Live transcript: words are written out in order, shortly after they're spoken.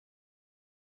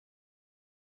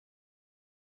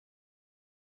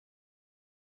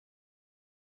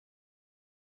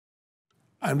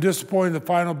I'm disappointed the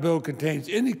final bill contains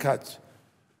any cuts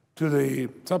to the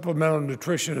Supplemental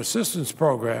Nutrition Assistance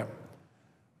Program.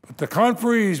 But the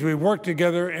conferees, we worked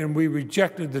together and we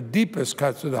rejected the deepest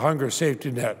cuts of the hunger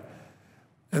safety net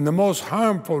and the most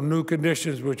harmful new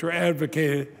conditions which were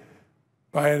advocated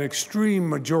by an extreme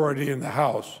majority in the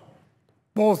House,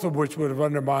 both of which would have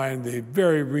undermined the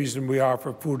very reason we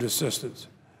offer food assistance.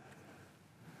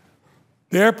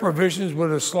 Their provisions would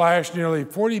have slashed nearly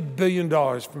 $40 billion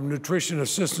from nutrition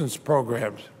assistance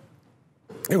programs.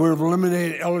 It would have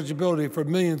eliminated eligibility for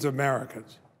millions of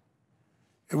Americans.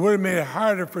 It would have made it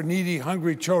harder for needy,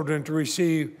 hungry children to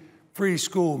receive free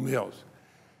school meals.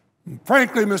 And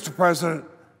frankly, Mr. President,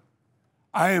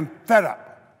 I am fed up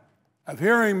of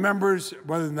hearing members,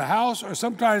 whether in the House or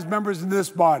sometimes members in this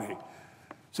body,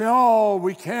 say, oh,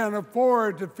 we can't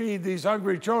afford to feed these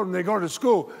hungry children. They go to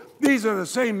school. These are the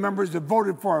same members that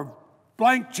voted for a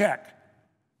blank check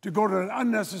to go to an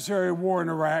unnecessary war in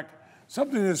Iraq,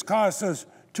 something that's cost us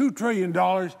 $2 trillion.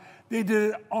 They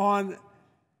did it on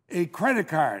a credit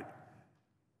card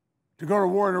to go to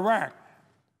war in Iraq.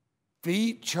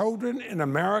 Feed children in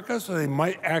America so they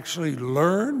might actually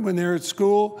learn when they're at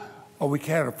school? Oh, we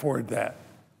can't afford that.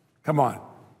 Come on.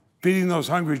 Feeding those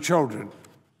hungry children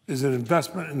is an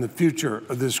investment in the future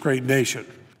of this great nation.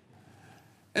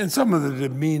 And some of the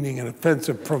demeaning and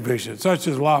offensive provisions, such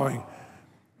as allowing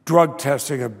drug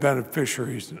testing of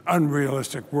beneficiaries and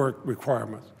unrealistic work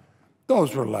requirements,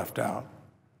 those were left out.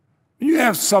 You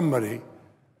have somebody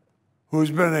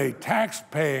who's been a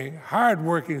tax-paying,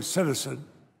 hard-working citizen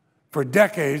for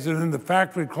decades, and then the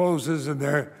factory closes and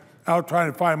they're out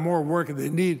trying to find more work and they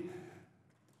need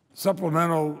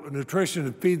supplemental nutrition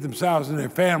to feed themselves and their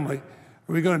family.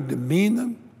 Are we going to demean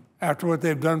them after what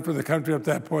they've done for the country up to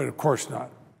that point? Of course not.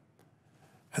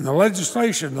 And the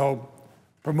legislation, though,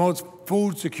 promotes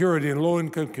food security in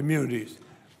low-income communities.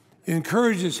 It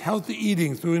encourages healthy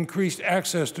eating through increased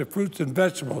access to fruits and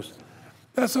vegetables.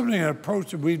 That's something, an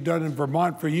approach that we've done in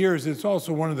Vermont for years. It's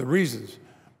also one of the reasons,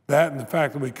 that and the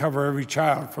fact that we cover every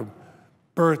child from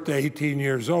birth to 18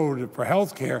 years old for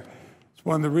health care. It's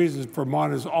one of the reasons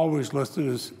Vermont is always listed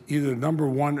as either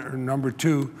 #1 or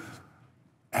 #2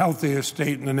 healthiest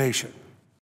state in the nation.